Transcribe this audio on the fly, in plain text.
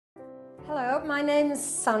Hello, my name is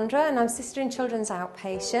Sandra and I'm Sister in Children's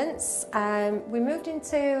Outpatients. We moved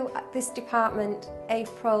into this department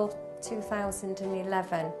April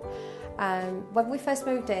 2011. When we first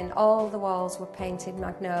moved in, all the walls were painted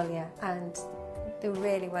magnolia and they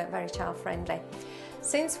really weren't very child friendly.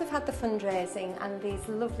 Since we've had the fundraising and these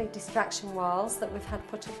lovely distraction walls that we've had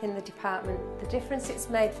put up in the department, the difference it's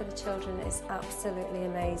made for the children is absolutely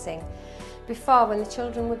amazing. Before, when the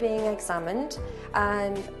children were being examined,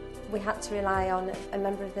 we had to rely on a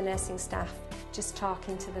member of the nursing staff just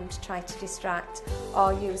talking to them to try to distract,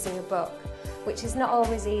 or using a book, which is not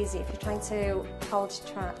always easy if you're trying to hold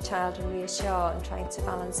your child and reassure, and trying to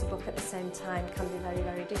balance a book at the same time can be very,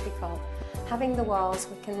 very difficult. Having the walls,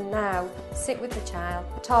 we can now sit with the child,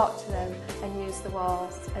 talk to them and use the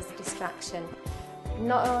walls as a distraction.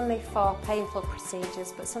 Not only for painful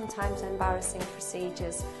procedures, but sometimes embarrassing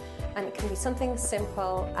procedures. And it can be something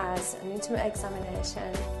simple as an intimate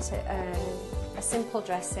examination, to a simple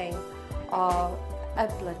dressing or a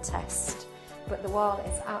blood test. But the wall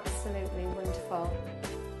is absolutely wonderful.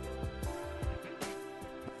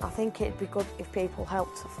 I think it'd be good if people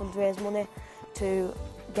helped to fundraise money to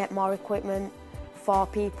get more equipment for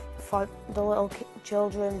the little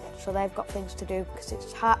children, so they've got things to do, because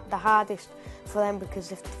it's the hardest for them,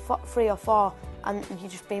 because if 3 or 4 and you're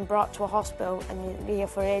just being brought to a hospital and you're here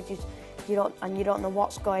for ages, you don't know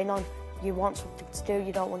what's going on, you want something to do,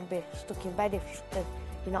 you don't want to be stuck in bed if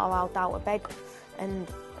you're not allowed out of bed. And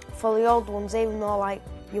for the old ones, even though like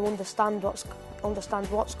you understand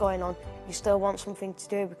what's going on, you still want something to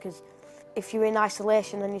do, because if you're in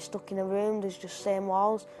isolation and you're stuck in a room, there's just same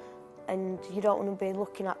walls, and you don't want to be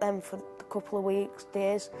looking at them for a couple of weeks,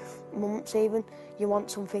 days, months even. You want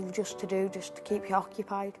something just to do, just to keep you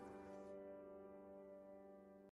occupied.